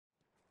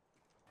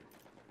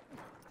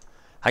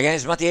Hi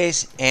guys,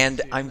 Mattiace, and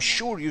I'm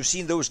sure you've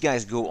seen those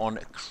guys go on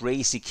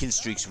crazy kill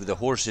streaks with the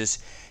horses,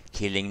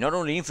 killing not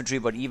only infantry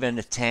but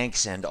even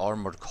tanks and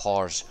armored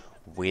cars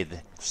with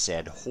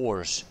said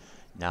horse.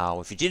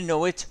 Now, if you didn't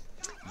know it,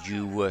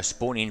 you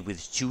spawn in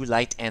with 2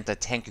 light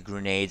anti-tank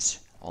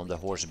grenades on the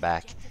horse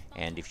back,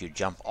 and if you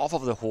jump off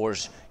of the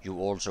horse, you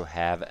also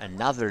have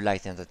another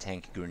light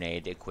anti-tank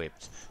grenade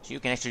equipped. So you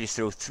can actually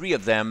throw 3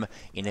 of them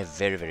in a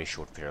very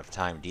short period of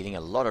time, dealing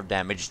a lot of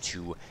damage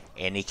to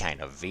any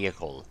kind of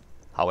vehicle.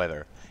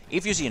 However,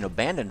 if you see an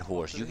abandoned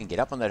horse, you can get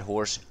up on that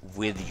horse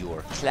with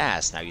your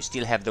class. Now, you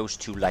still have those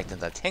 2 light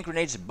anti-tank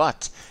grenades,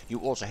 but you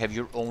also have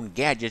your own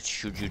gadgets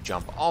should you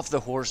jump off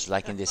the horse,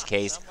 like in this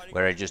case,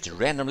 where I just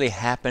randomly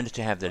happened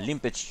to have the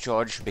limpets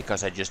charge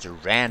because I just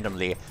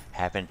randomly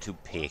happened to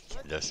pick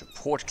the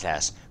support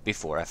class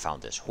before I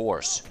found this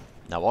horse.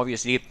 Now,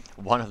 obviously,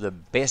 one of the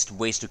best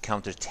ways to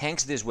counter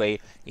tanks this way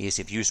is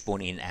if you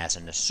spawn in as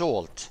an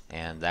assault,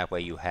 and that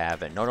way you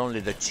have not only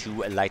the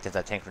 2 light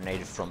anti-tank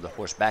grenades from the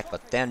horse back,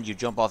 but then you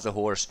jump off the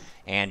horse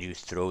and you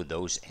throw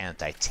those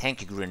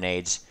anti-tank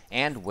grenades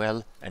and,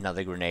 well,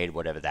 another grenade,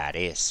 whatever that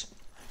is.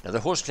 Now,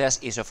 the horse class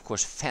is of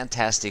course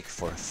fantastic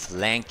for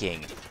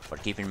flanking,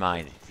 but keep in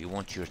mind, if you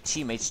want your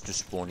teammates to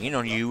spawn in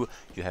on you,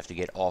 you have to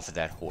get off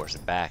that horse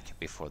back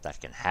before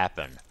that can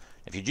happen.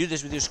 If you do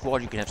this with your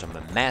squad, you can have some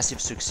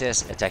massive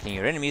success attacking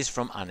your enemies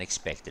from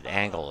unexpected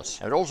angles.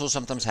 It also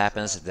sometimes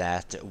happens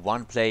that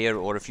one player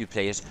or a few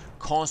players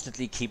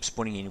constantly keep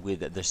spawning in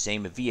with the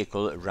same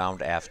vehicle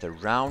round after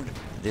round.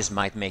 This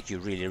might make you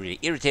really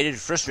irritated,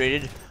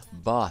 frustrated,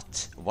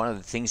 but one of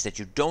the things that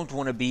you don't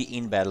want to be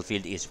in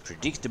Battlefield is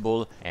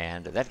predictable,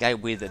 and that guy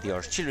with the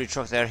artillery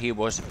truck there, he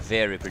was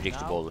very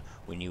predictable.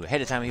 We knew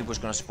ahead of time he was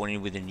going to spawn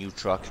in with a new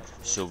truck,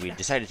 so we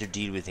decided to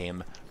deal with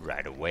him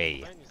right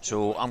away.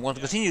 So I'm going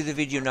to continue the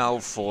video now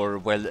for,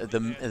 well,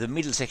 the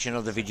middle section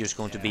of the video is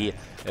going to be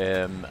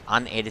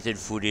unedited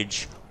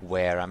footage,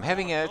 where I'm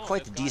having a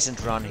quite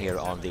decent run here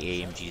on the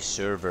AMG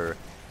server.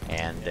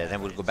 And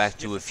then we'll go back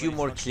to a few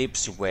more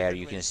clips where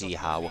you can see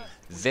how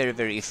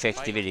very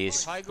effective it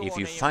is if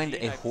you find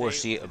a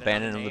horsey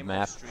abandoned on the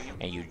map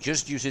and you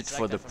just use it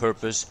for the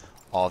purpose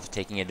of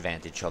taking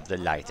advantage of the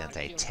light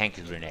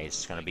anti-tank grenades.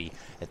 It's gonna be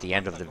at the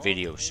end of the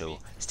video, so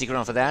stick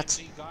around for that.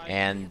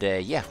 And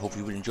yeah, hope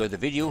you will enjoy the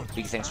video.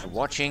 Big thanks for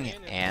watching,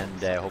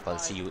 and hope I'll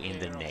see you in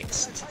the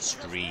next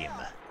stream.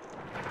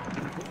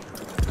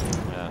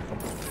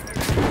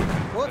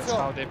 That's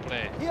how they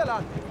play.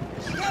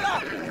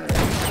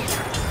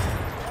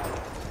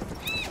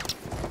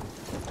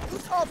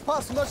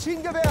 Aufpassen,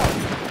 Maschinengewehr!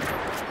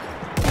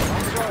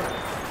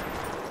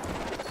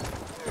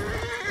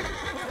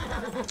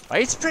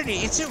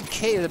 It's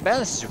okay, the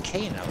balance is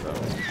okay now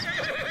though.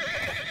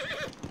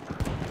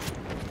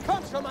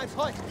 Komm schon, mein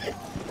Freund!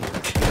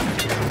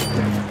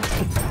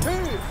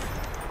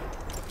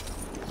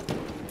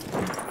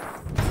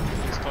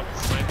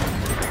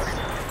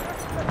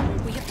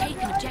 We have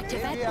taken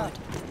objective Edward.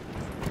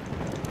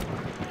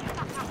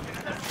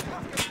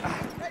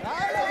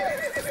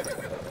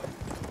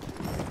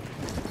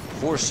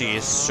 Horsey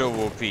is so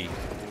OP. Ich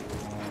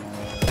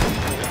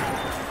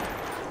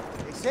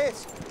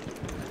seh's!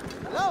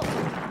 Lauf!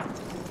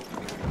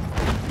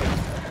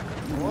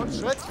 Und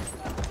Schritt!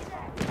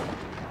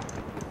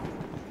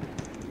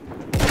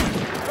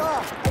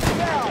 So,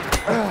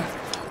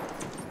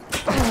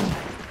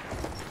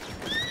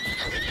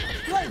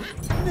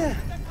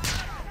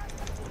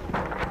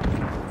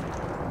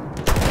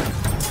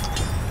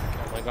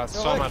 Oh my god,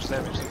 so much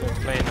damage to the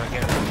plane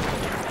again.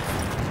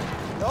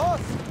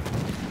 los!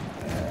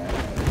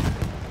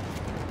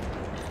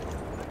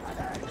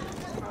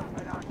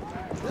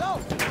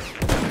 Lauf!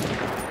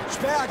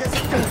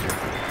 Sperrgesicht!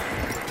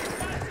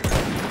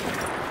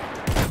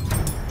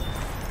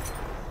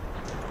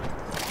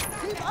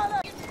 Sieh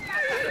alle!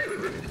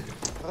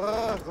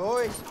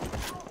 Ruhig!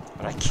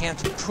 But I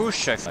can't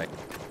push, I think.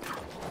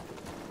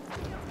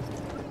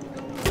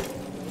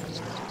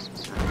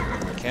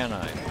 Can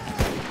I?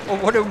 Oh,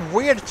 what a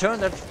weird turn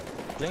that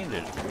plane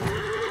did.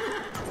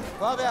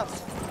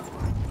 Vorwärts!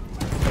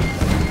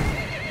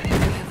 We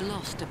have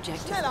lost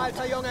objective. Schnell,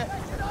 alter Junge!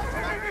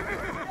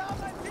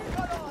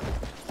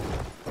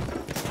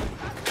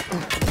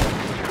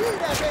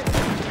 Wiedersehen!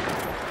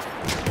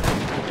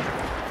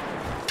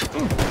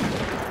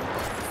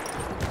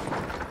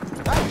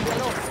 Reicht mir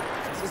los!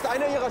 Es ist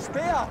einer ihrer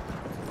Speer!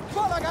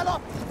 Voller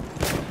Galopp!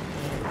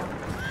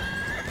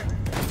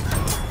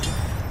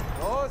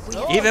 Los,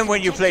 los! Even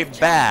when you play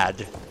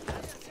bad,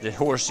 the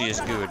horsey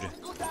is good.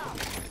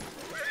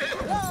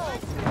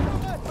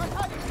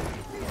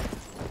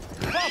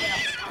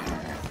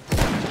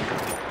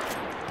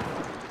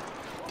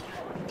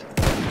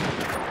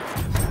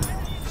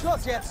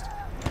 Schluss jetzt!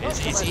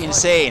 It's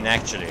insane,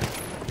 actually.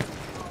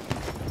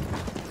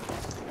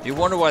 Do you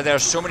wonder why there are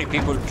so many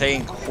people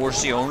playing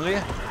horsey only?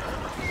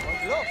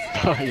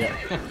 Oh yeah.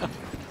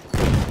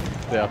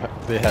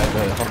 they have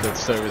 100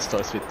 service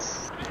stars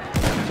with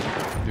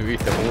you eat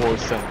the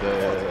horse and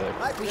the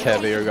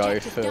cavalry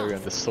rifle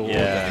and the sword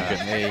and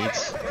the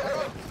grenades.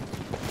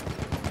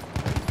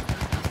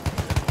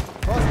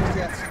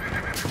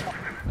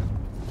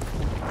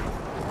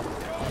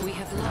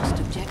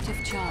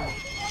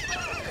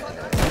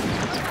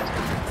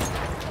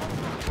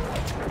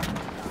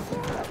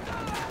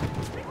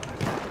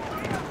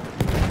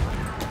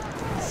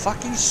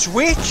 fucking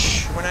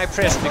switch when I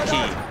press the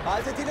key.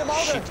 Haltet ihn im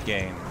Auge! Shit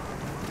game.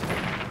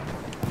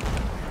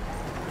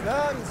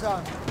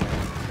 Langsam!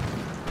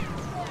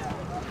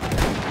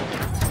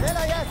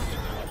 Schneller jetzt!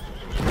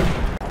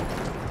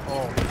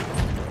 Oh,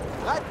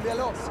 Reiten wir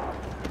los!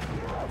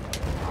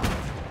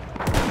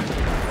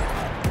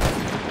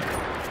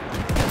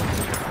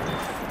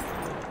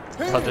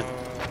 But the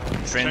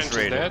trench is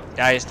raider. dead?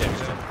 Yeah, he's dead. He's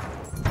dead.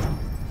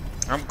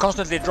 I'm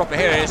constantly dropping.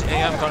 Here,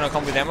 I'm gonna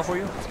come with ammo for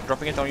you.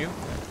 Dropping it on you.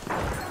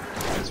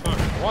 it's fine.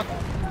 What?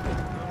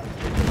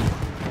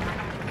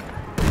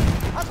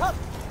 Ab, ab!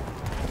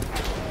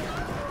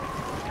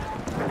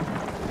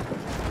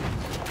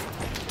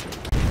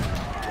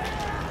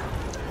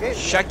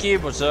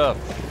 Shakib, what's up?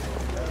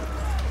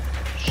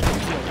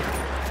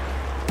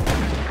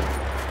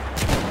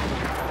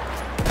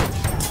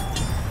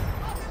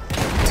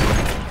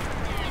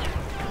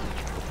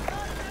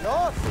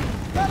 Los!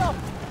 Galopp!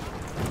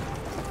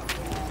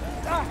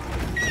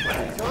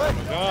 Zurück!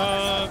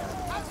 God.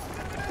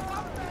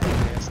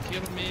 Yes,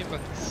 kill me, but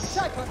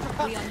Zeig, was du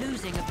We kannst! are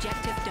losing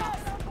objective Duff.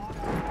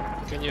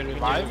 can you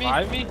revive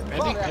me?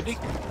 Medic?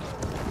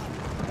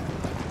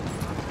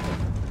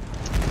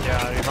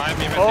 Yeah, revive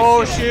me. Medic.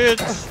 Oh shit!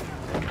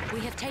 We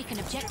have taken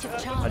objective I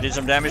Charlie. did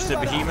some damage to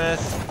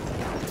Behemoth.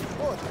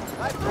 Gut,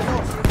 reiten wir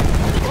los!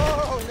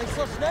 Oh, nicht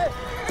so schnell!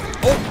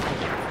 Oh!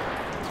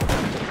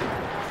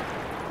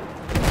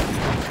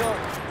 So.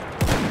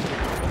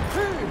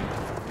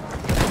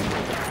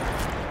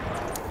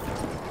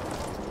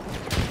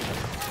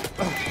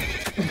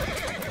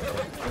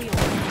 We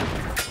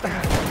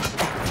are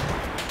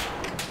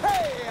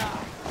Hey! Ja.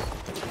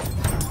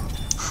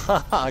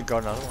 I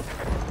got another one.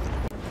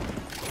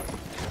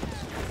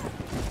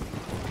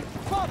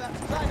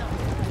 Vorwärts, Kleiner!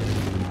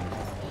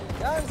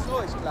 Ganz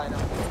ruhig, Kleiner!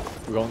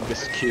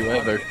 Longest queue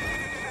ever.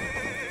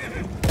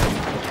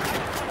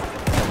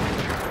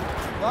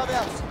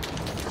 Vorwärts!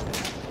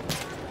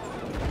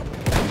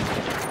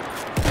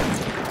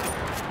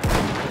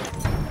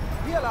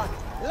 Hier lang!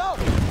 Lauf!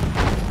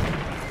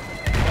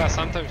 Yeah,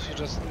 sometimes you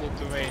just need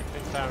to wait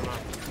in time. we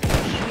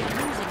are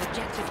losing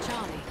objective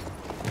Charlie.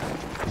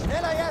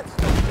 Schneller jetzt!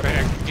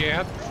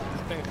 Get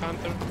Tank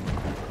Hunter.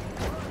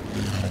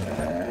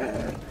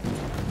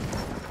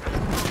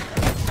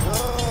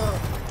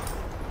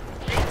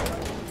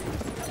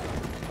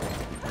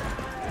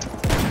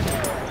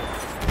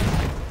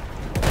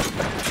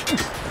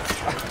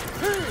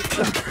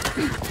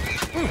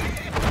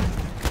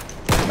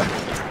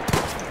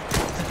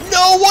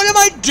 No, what am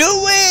I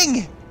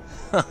doing?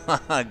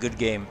 Good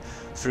game.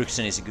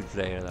 Fruxen is a good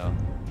player though.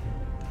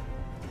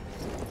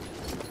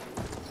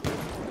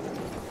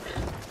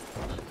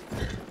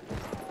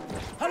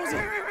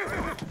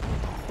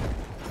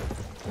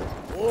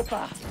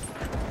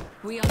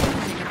 We are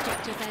losing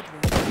objective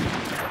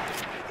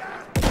Edward.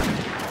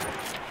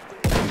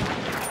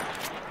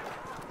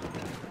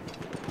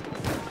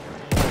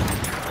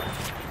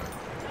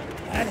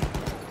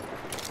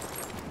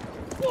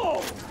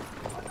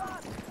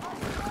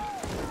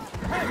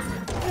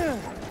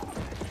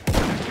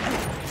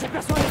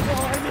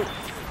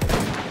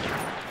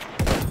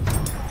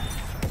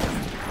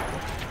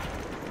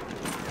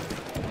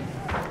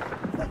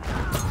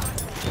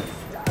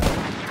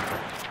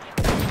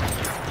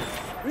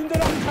 Une de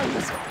leurs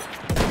mitrailleuses!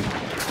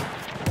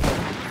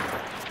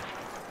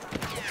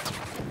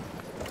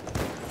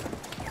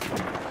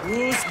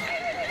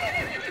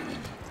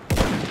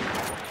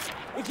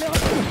 Éclairage!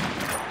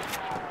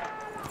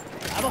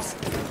 Avance!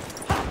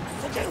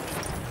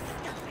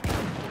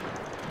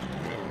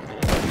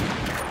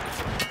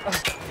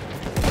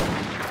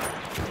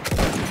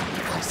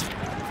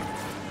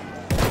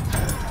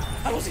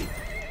 Allons-y!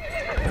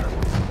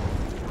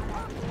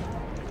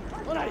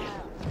 En arrière!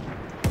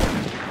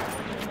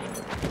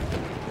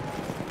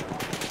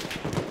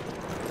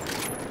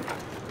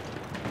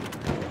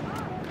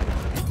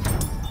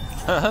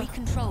 We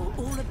control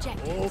all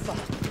objectives.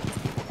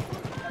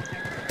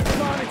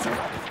 Non, un médecin!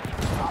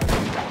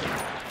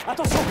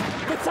 Attention!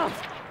 Médecin!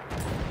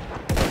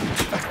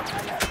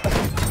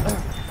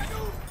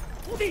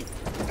 On dit!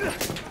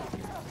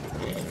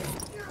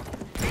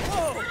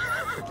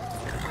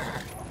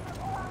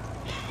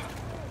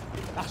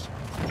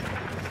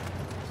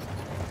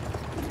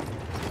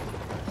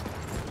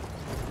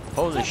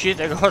 Holy shit,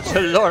 I got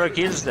a lot of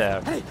kills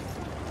there.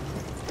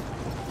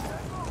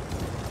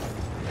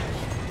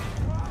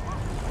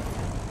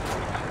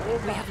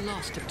 We have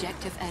lost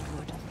objective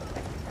Edward.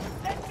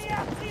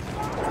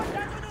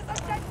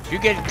 If you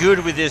get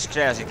good with this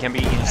class, it can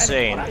be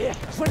insane.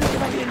 Soigne le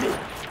cavalier ennemi!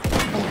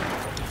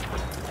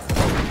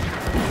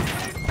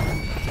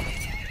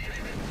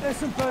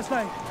 Listen first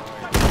aid!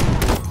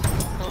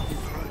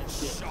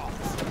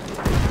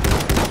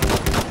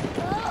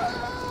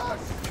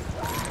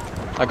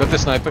 I got the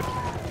sniper.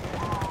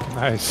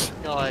 Nice.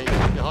 Guy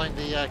behind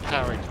the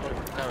carriage.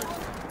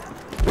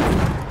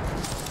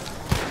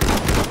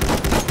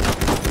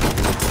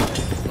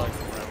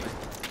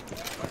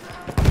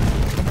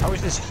 How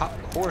is this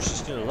horse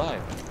still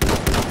alive?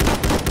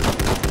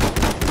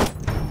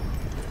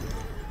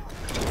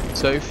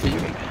 So few.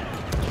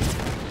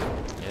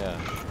 Yeah.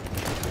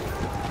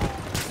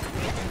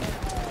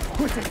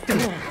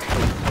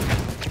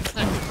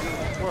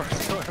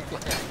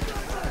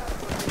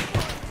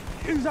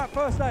 Use that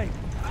first aid.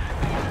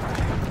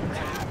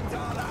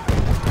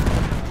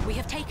 We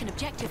have taken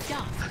objective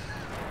Duff.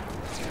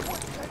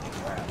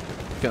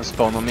 You can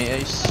spawn on me,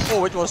 Ace.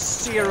 Oh, it was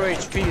 0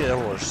 HP, the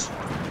horse.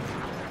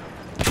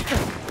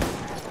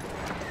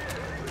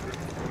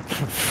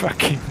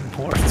 Fucking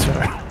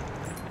mortar.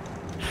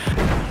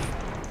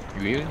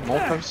 Really?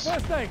 Mortars?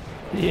 First aid.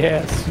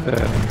 Yes,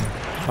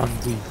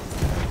 1D.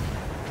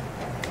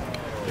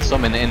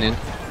 Some in it.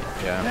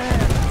 Yeah.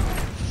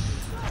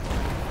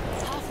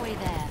 Halfway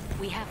there,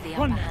 we have the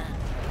upper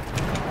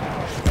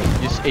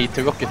hand. Use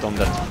 80 rocket on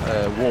that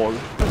wall.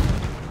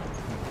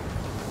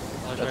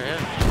 Over here.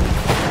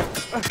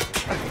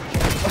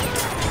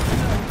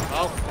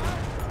 Oh,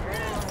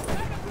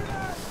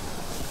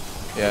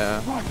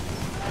 Yeah.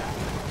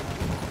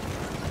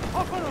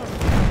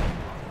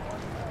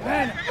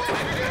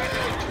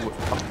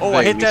 Oh,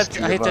 I hit Very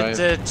that. I hit risky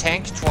that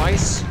tank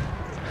twice.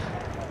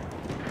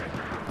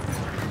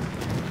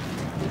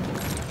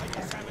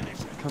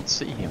 Can't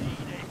see him.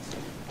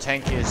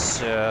 Tank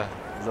is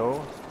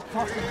low. I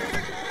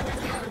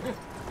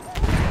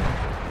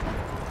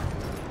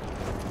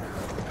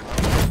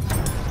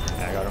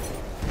got him.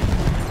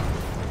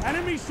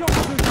 Enemy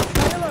sharpshooter.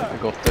 Stay alert. I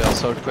got the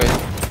assault wave.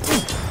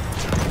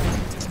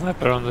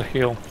 Sniper on the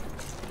hill.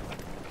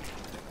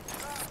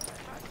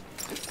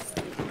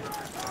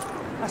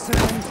 That's an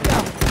enemy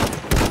scout.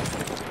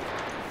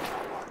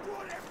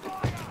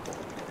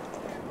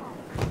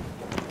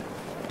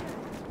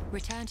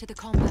 Return to the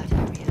combat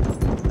area.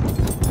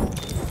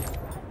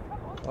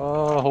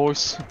 Oh,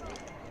 horse.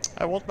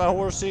 I want my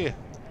horsey.